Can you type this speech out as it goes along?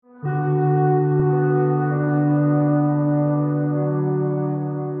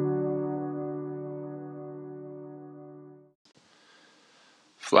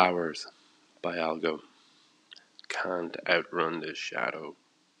Flowers by Algo. Can't outrun this shadow,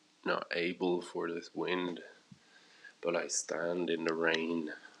 not able for this wind, but I stand in the rain.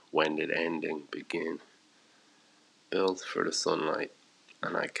 When did ending begin? Built for the sunlight,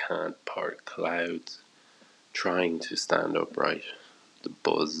 and I can't part clouds, trying to stand upright. The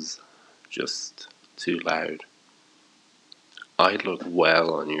buzz just too loud. I'd look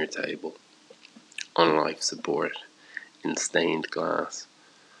well on your table, on life support, in stained glass,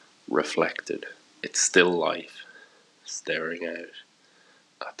 reflected. It's still life, staring out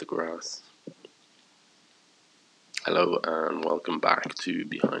at the grass. Hello and welcome back to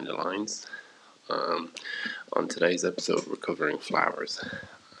Behind the Lines. On today's episode, we're covering flowers.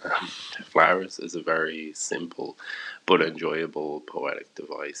 Flowers is a very simple but enjoyable poetic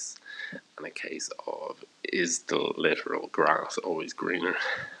device, and a case of is the literal grass always greener?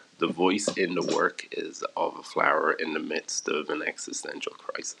 The voice in the work is of a flower in the midst of an existential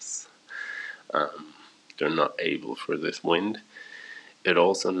crisis. They're not able for this wind. It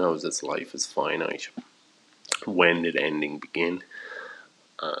also knows its life is finite. When did ending begin?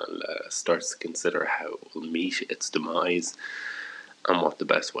 And starts to consider how it will meet its demise and what the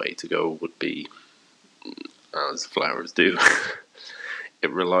best way to go would be, as flowers do. It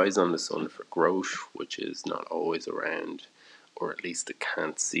relies on the sun for growth, which is not always around, or at least it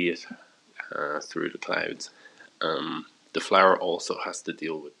can't see it through the clouds. The flower also has to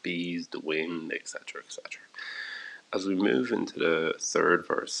deal with bees, the wind, etc., etc. As we move into the third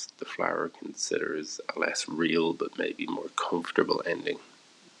verse, the flower considers a less real but maybe more comfortable ending.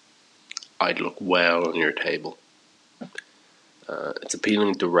 I'd look well on your table. It's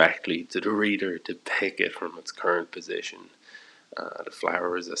appealing directly to the reader to pick it from its current position. The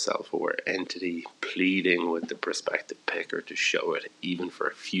flower is a self-aware entity pleading with the prospective picker to show it, even for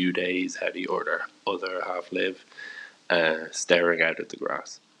a few days, how the other half live, staring out at the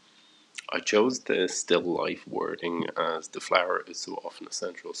grass. I chose the still life wording as the flower is so often a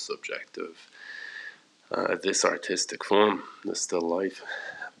central subject of this artistic form, the still life.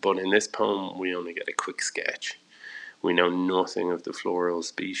 But in this poem, we only get a quick sketch. We know nothing of the floral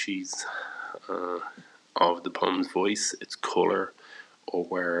species, of the poem's voice, its colour, or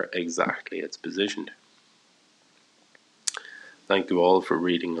where exactly it's positioned. Thank you all for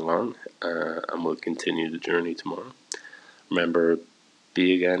reading along, and we'll continue the journey tomorrow. Remember,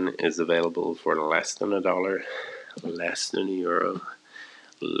 Be Again is available for less than $1, less than €1,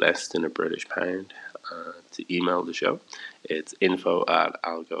 less than £1. To email the show, it's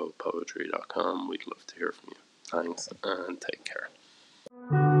info@algopoetry.com. We'd love to hear from you. Thanks and take care.